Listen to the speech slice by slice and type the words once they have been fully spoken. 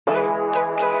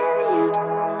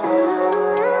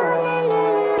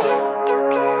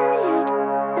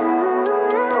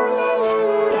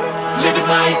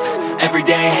life, every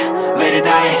day, late at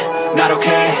night, not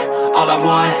okay. All I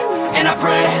want, and I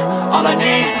pray, all I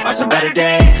need are some better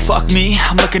days. Fuck me,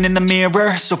 I'm looking in the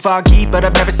mirror, so foggy, but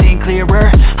I've never seen clearer.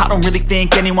 I don't really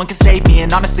think anyone can save me,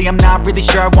 and honestly I'm not really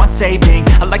sure I want saving.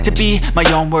 I like to be my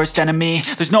own worst enemy.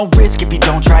 There's no risk if you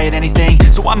don't try at anything,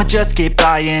 so I'ma just keep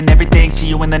buying everything. See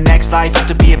you in the next life, have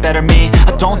to be a better me.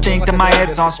 I don't think that my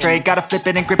head's on straight, gotta flip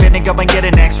it and grip it and go and get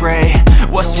an x-ray.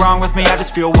 What's wrong with me? I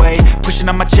just feel weight pushing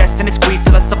on my chest and it squeezes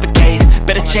till I suffocate.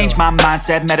 Better change my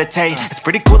mindset, meditate. It's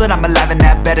pretty cool that I'm alive and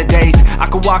have better days. I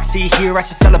could walk, see, hear, I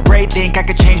should celebrate. Think I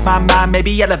could change my mind,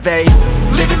 maybe elevate.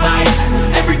 Living life,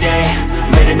 every day,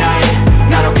 late at night,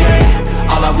 not okay.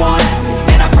 All I want,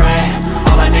 and I pray,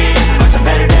 all I need are some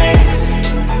better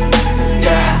days.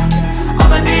 Yeah,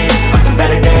 all I need are some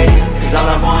better days. Cause all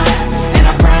I want, and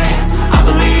I pray, I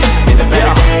believe in the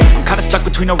better days. I'm kinda stuck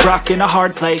between a rock and a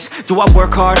hard place. Do I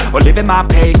work hard or live at my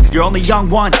pace? You're only young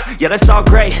once, yeah that's all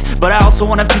great, but I also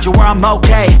want a future where I'm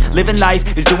okay. Living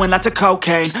life is doing lots of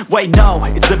cocaine. Wait no,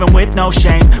 it's living with no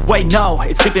shame. Wait no,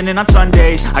 it's sleeping in on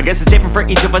Sundays. I guess it's different for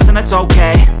each of us and that's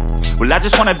okay. Well I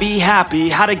just wanna be happy,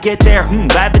 how to get there?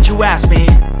 Glad that you asked me.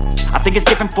 I think it's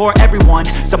different for everyone.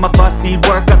 Some of us need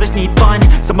work, others need fun.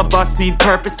 Some of us need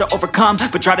purpose to overcome.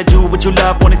 But try to do what you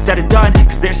love when it's said and done,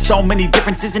 cause there's so many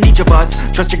differences in each of us.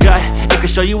 Trust your gut, it can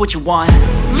show you what you want.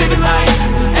 Living life,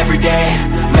 every day,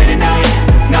 late at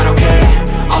night, not okay.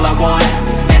 All I want,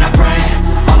 and I pray,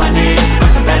 all I need are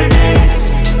some better days.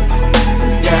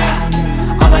 Yeah,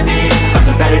 all I need are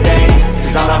some better days.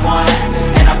 Cause all I want,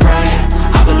 and I pray,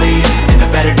 I believe in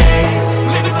the better days.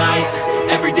 Living life,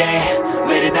 every day,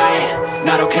 late at night,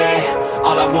 not okay.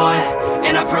 All I want,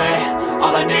 and I pray,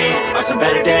 all I need are some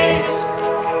better days.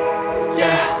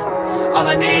 Yeah, all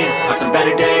I need are some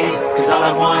better days. Cause all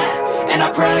I want, and I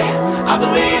pray, I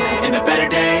believe in the better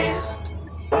days.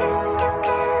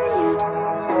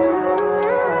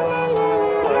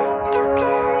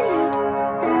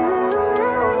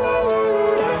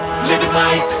 Living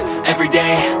life, every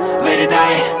day, late at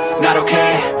night, not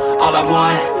okay. All I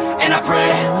want, and I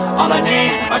pray, all I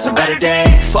need are some better days.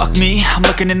 Fuck me, I'm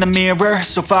looking in the mirror,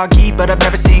 so foggy, but I've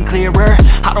never seen clearer.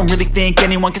 I don't really think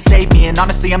anyone can save me, and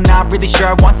honestly I'm not really sure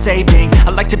I want saving.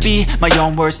 I like to be my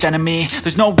own worst enemy.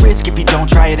 There's no risk if you don't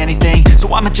try at anything,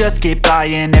 so I'ma just keep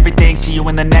buying everything. See you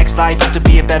in the next life, have to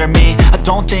be a better me. I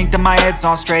don't think that my head's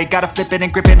on straight, gotta flip it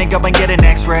and grip it and go and get an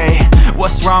x-ray.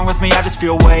 What's wrong with me? I just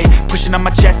feel weight pushing on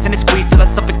my chest and it squeezes till I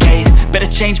suffocate. Better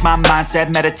change my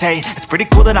mindset, meditate. It's pretty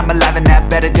cool that I'm alive and have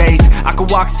better days. I could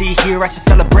walk, see, hear, I should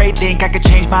celebrate. Think I could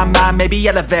change my mind, maybe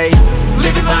elevate.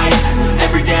 Living life,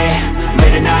 every day,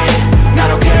 late at night,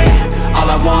 not okay. All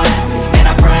I want, and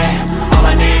I pray, all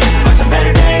I need are some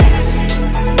better days.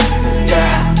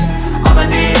 Yeah, all I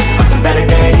need are some better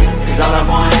days. Cause all I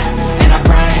want, and I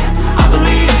pray, I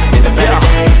believe in the better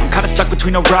days. I'm kinda stuck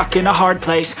between a rock and a hard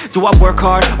place. Do I work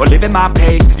hard or live at my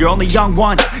pace? You're only young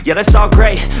once, yeah that's all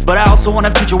great, but I also want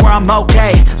a future where I'm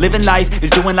okay. Living life is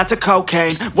doing lots of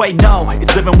cocaine. Wait no,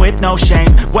 it's living with no shame.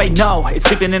 Wait no, it's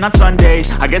sleeping in on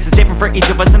Sundays. I guess it's different for each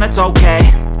of us and that's okay.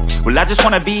 Well I just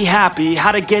wanna be happy,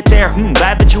 how to get there?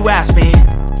 Glad that you asked me.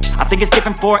 I think it's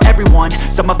different for everyone.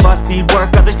 Some of us need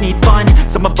work, others need fun.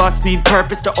 Some of us need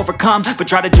purpose to overcome. But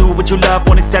try to do what you love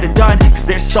when it's said and done, cause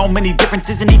there's so many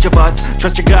differences in each of us.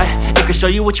 Trust your gut, it can show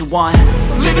you what you want.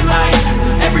 Living life,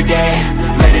 every day,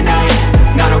 late at night,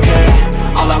 not okay.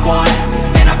 All I want,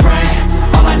 and I pray,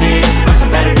 all I need are some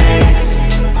better days.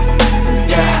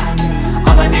 Yeah,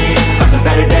 all I need are some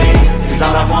better days. Cause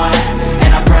all I want,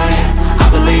 and I pray, I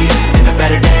believe in the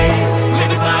better days.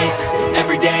 Living life,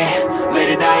 every day,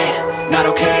 late at night, not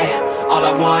okay. All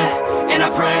I want, and I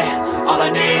pray, all I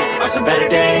need are some better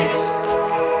days.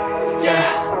 Yeah,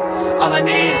 all I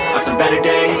need are some better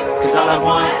days. Cause all I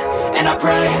want, and I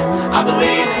pray, I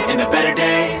believe in the better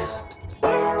days.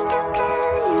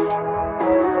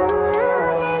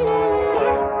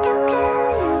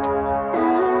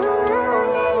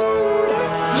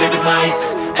 Living life,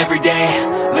 every day,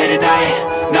 late at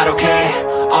night, not okay.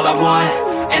 All I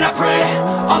want, and I pray,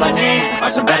 all I need are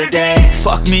some better days.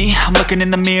 Fuck me, I'm looking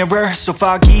in the mirror, so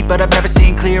foggy, but I've never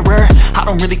seen clearer. I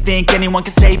don't really think anyone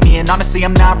can save me, and honestly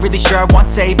I'm not really sure I want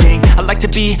saving. I like to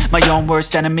be my own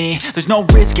worst enemy. There's no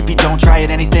risk if you don't try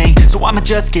at anything, so I'ma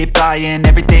just keep buying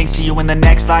everything. See you in the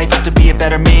next life, have to be a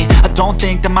better me. I don't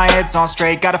think that my head's on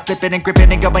straight, gotta flip it and grip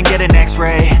it and go and get an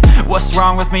x-ray. What's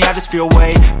wrong with me? I just feel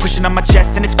weight pushing on my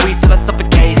chest and it squeezes till I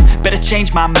suffocate. Better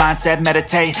change my mindset,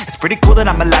 meditate. It's pretty cool that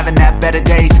I'm alive and have better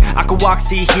days. I could walk,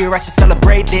 see, hear, I should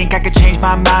celebrate. Think I could change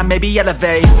my mind, maybe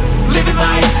elevate. Living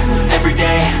life, every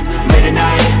day, late at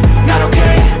night, not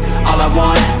okay. All I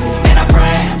want, and I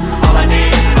pray, all I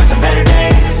need are some better days.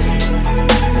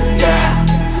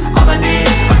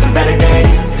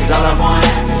 cause all I want,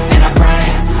 and I pray,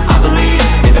 I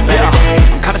believe in the better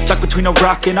days. I'm kinda stuck between a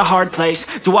rock and a hard place.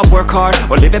 Do I work hard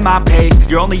or live at my pace?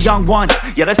 You're only young once,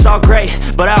 yeah that's all great,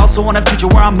 but I also want a future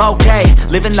where I'm okay.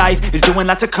 Living life is doing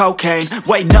lots of cocaine.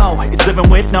 Wait no, it's living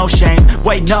with no shame.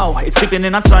 Wait no, it's sleeping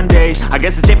in on Sundays. I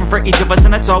guess it's different for each of us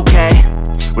and that's okay.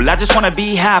 Well I just wanna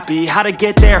be happy, how to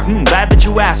get there? Glad that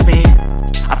you asked me.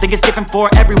 I think it's different for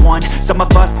everyone. Some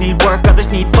of us need work,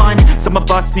 others need fun. Some of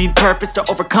us need purpose to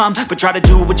overcome. But try to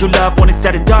do what you love when it's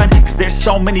said and done, cause there's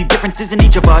so many differences in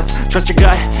each of us. Trust your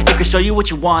gut, it can show you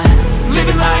what you want.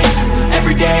 Living life,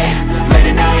 everyday, late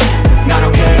at night, not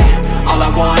okay. All I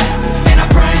want, and I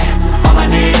pray, all I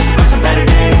need are some better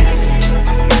days.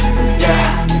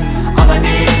 Yeah, all I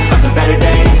need are some better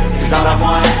days. Cause all I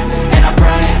want, and I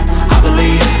pray, I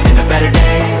believe in the better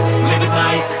days. Living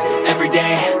life,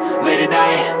 everyday, late at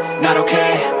night, not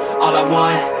okay. All I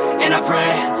want, and I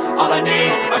pray, all I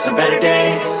need are some better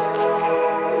days.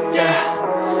 Yeah,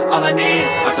 all I need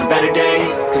are some better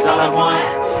days. Cause all I want,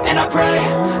 and I pray,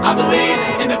 I believe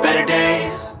in the better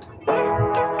days.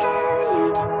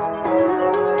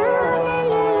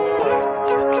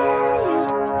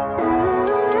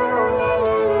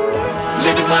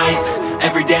 Living life,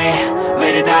 everyday,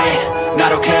 late at night,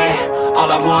 not okay.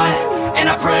 All I want, and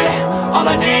I pray, all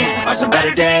I need are some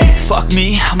better days. Fuck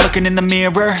me, I'm looking in the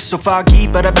mirror, so foggy,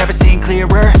 but I've never seen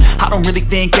clearer. I don't really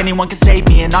think anyone can save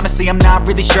me, and honestly I'm not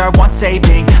really sure I want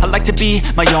saving. I like to be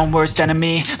my own worst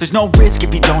enemy. There's no risk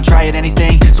if you don't try at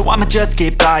anything, so I'ma just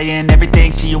get buying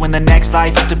everything. See you in the next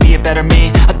life, have to be a better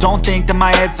me. I don't think that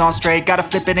my head's on straight, gotta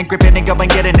flip it and grip it and go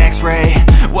and get an x-ray.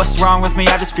 What's wrong with me?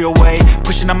 I just feel weight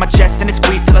pushing on my chest and it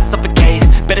squeezes till I suffocate.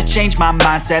 Better change my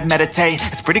mindset, meditate.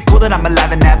 It's pretty cool that I'm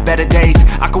alive and have better days.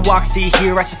 I could walk, see,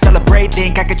 hear, I should celebrate.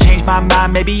 Think I could change my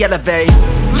mind, maybe elevate.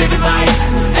 Living life,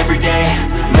 everyday,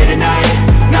 late at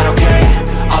night, not okay.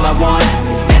 All I want,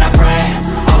 and I pray,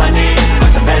 all I need are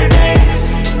some better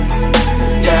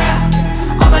days.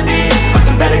 Yeah, all I need are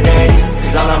some better days.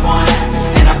 Cause all I want,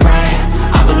 and I pray,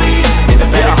 I believe in the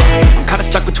better days. I'm kinda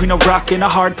stuck between a rock and a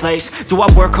hard place. Do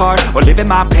I work hard or live at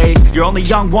my pace? You're only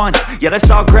young once, yeah that's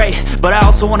all great, but I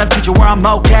also want a future where I'm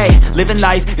okay. Living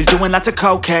life is doing lots of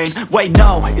cocaine. Wait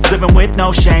no, it's living with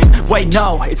no shame. Wait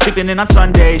no, it's sleeping in on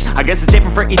Sundays. I guess it's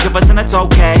different for each of us and that's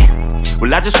okay.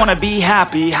 Well I just wanna be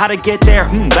happy, how to get there?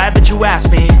 Glad that you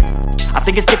asked me. I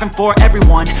think it's different for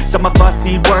everyone. Some of us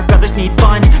need work, others need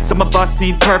fun. Some of us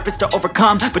need purpose to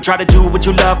overcome. But try to do what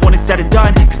you love when it's said and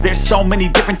done, cause there's so many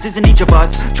differences in each of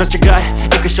us. Trust your gut,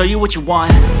 it can show you what you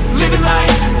want. Living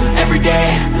life, everyday,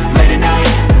 late at night,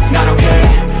 not okay.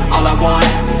 All I want,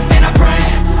 and I pray,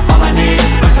 all I need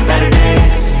are some better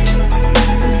days.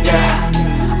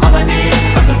 Yeah, all I need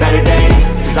are some better days.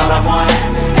 Cause all I want,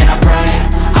 and I pray,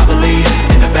 I believe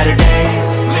in the better days.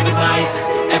 Living life,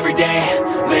 everyday,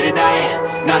 late at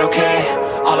night, not okay.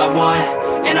 All I want,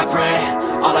 and I pray,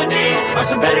 all I need are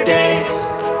some better days.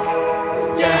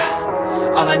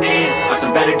 Yeah, all I need are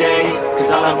some better days. Cause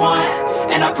all I want,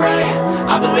 and I pray,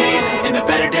 I believe in the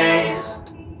better days.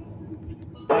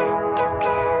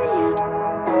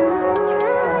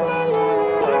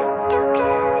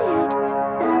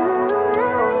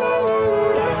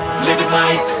 Living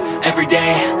life,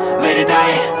 everyday, late at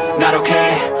night, not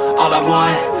okay. All I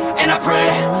want, and I pray,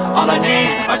 all I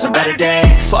need are some better days.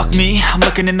 Fuck me, I'm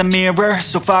looking in the mirror,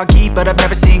 so foggy, but I've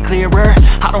never seen clearer.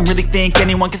 I don't really think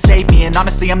anyone can save me, and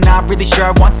honestly I'm not really sure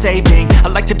I want saving. I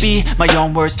like to be my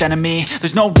own worst enemy.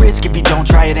 There's no risk if you don't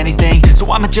try at anything, so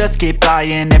I'ma just get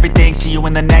buying everything. See you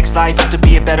in the next life, have to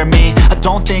be a better me. I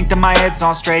don't think that my head's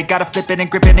on straight, gotta flip it and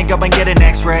grip it and go and get an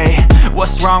x-ray.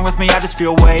 What's wrong with me? I just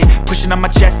feel weight pushing on my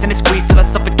chest and it squeezes till I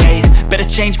suffocate. Better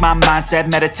change my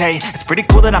mindset, meditate. It's pretty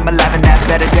cool that I'm alive and have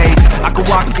better days. I could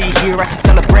walk, see, hear, I should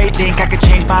celebrate. Think I could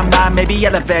change my mind, maybe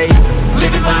elevate.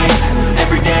 Living life,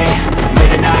 everyday,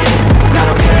 late at night, not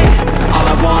okay. All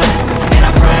I want, and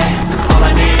I pray, all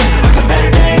I need are some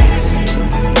better days.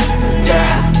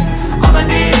 Yeah, all I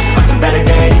need are some better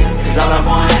days. Cause all I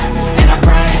want, and I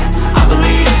pray, I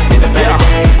believe in the better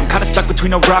days. I'm kinda stuck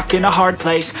between a rock and a hard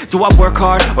place. Do I work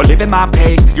hard or live at my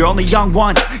pace? You're only young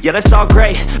once, yeah that's all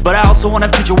great, but I also want a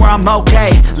future where I'm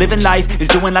okay. Living life is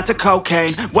doing lots of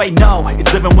cocaine. Wait no,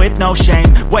 it's living with no shame.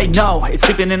 Wait no, it's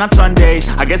sleeping in on Sundays.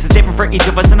 I guess it's different for each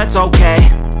of us and that's okay.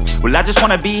 Well I just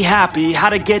wanna be happy, how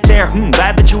to get there?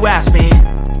 Glad that you asked me.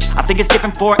 I think it's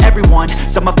different for everyone.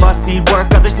 Some of us need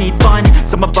work, others need fun.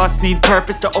 Some of us need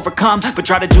purpose to overcome. But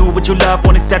try to do what you love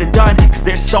when it's said and done, cause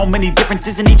there's so many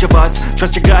differences in each of us.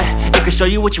 Trust your gut, it can show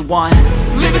you what you want.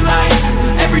 Living life,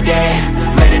 everyday,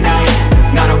 late at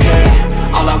night, not okay.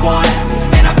 All I want,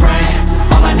 and I pray,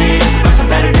 all I need are some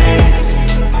better days.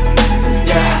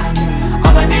 Yeah,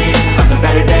 all I need some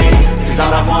better days. Cause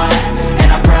all I want,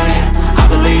 and I pray, I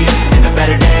believe in the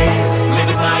better days.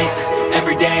 Living life,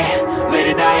 everyday, late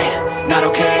at night, not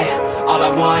okay. All I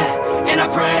want, and I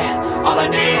pray, all I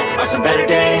need are some better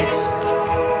days.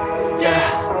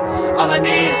 Yeah, all I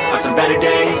need are some better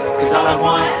days. Cause all I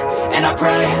want, and I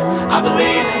pray, I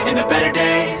believe in the better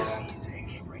days.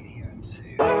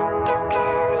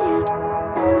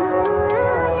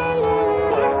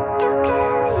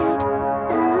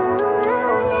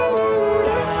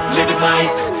 Living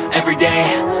life, everyday,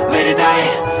 late at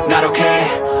night, not okay.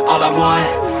 All I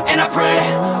want, and I pray,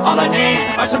 all I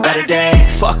need are some better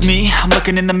days. Fuck me, I'm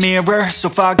looking in the mirror, so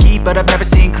foggy, but I've never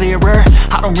seen clearer.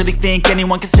 I don't really think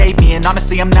anyone can save me, and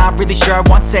honestly I'm not really sure I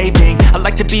want saving. I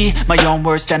like to be my own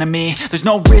worst enemy. There's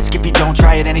no risk if you don't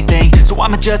try at anything, so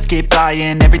I'ma just get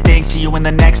buying everything. See you in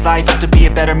the next life, have to be a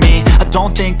better me. I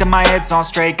don't think that my head's on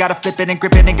straight, gotta flip it and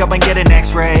grip it and go and get an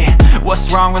x-ray.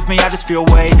 What's wrong with me? I just feel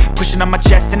weight pushing on my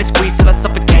chest and it squeezes till I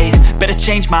suffocate. Better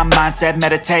change my mindset,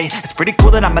 meditate. It's pretty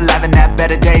cool that I'm alive and have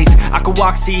better days. I could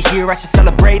walk, see, hear, I should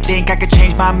celebrate. Think I could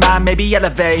change my mind, maybe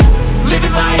elevate.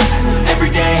 Living life,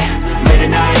 everyday, late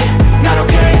at night, not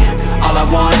okay. All I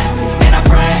want, and I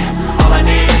pray, all I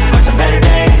need are some better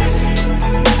days.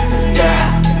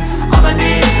 Yeah, all I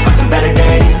need are some better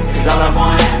days. Cause all I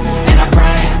want, and I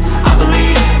pray, I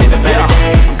believe in the better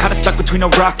days. I'm kinda stuck between a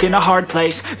rock and a hard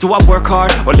place. Do I work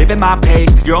hard or live at my pace?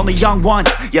 You're only young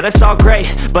once, yeah that's all great,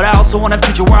 but I also want a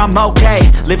future where I'm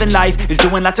okay. Living life is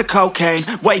doing lots of cocaine.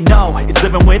 Wait no, it's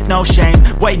living with no shame.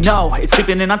 Wait no, it's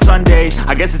sleeping in on Sundays.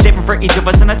 I guess it's different for each of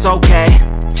us and that's okay.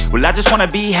 Well I just wanna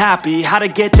be happy, how to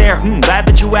get there? Glad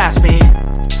that you asked me.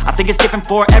 I think it's different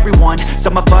for everyone.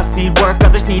 Some of us need work,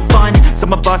 others need fun.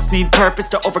 Some of us need purpose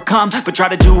to overcome. But try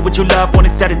to do what you love when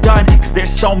it's said and done. Cause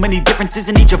there's so many differences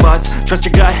in each of us. Trust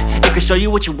your gut, it can show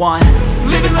you what you want.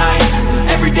 Living life,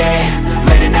 everyday,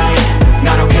 late at night,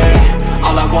 not okay.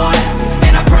 All I want,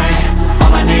 and I pray,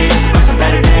 all I need are some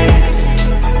better days.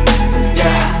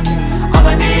 Yeah, all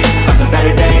I need are some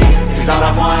better days. Cause all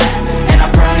I want, and I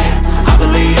pray, I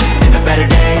believe in the better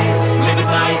days. Living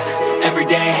life,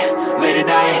 everyday, late at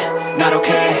night, not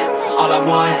okay. All I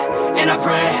want, and I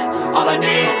pray, all I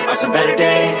need are some better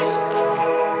days.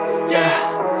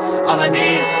 Yeah, all I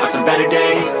need are some better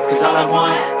days. Cause all I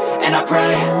want, and I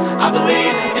pray, I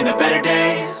believe in the better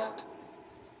days.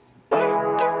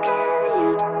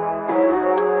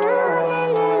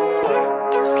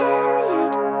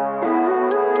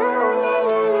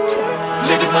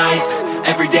 Living life,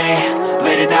 everyday,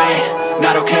 late at night,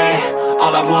 not okay.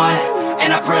 All I want,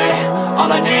 and I pray,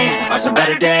 all I need are some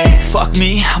better days. Fuck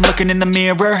me, I'm looking in the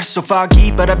mirror, so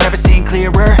foggy, but I've never seen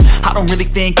clearer. I don't really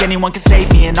think anyone can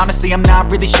save me, and honestly I'm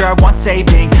not really sure I want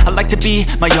saving. I like to be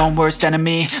my own worst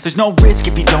enemy. There's no risk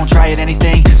if you don't try at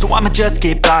anything, so I'ma just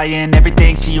get buying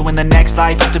everything. See you in the next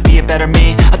life, have to be a better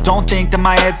me. I don't think that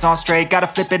my head's on straight, gotta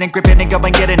flip it and grip it and go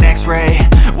and get an x-ray.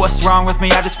 What's wrong with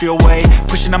me? I just feel weight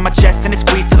pushing on my chest and it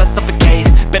squeezes till I suffocate.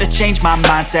 Better change my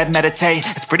mindset, meditate.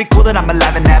 It's pretty cool that I'm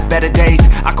alive and have better days.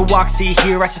 I could walk, see,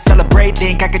 hear, I should celebrate.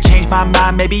 Think I could change my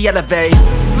mind, maybe elevate.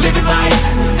 Living life,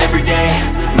 everyday,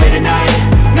 late at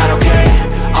night, not okay.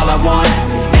 All I want,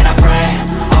 and I pray,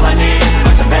 all I need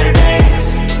are some better days.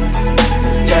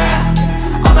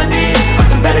 Yeah, all I need are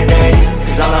some better days.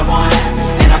 Cause all I want,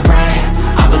 and I pray,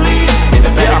 I believe in the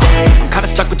better days. I'm kinda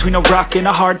stuck between a rock and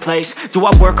a hard place. Do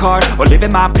I work hard or live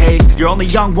at my pace? You're only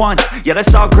young once, yeah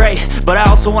that's all great, but I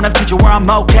also want a future where I'm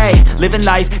okay. Living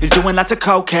life is doing lots of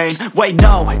cocaine. Wait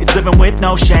no, it's living with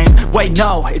no shame. Wait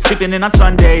no, it's sleeping in on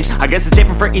Sundays. I guess it's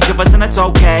different for each of us and that's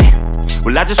okay.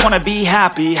 Well I just wanna be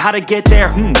happy, how to get there?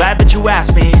 Glad that you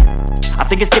asked me. I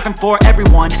think it's different for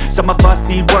everyone. Some of us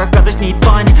need work, others need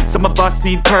fun. Some of us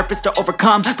need purpose to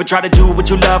overcome. But try to do what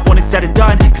you love when it's said and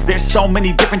done. Cause there's so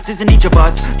many differences in each of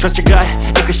us. Trust your gut,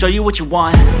 it can show you what you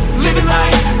want. Living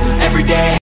life, everyday.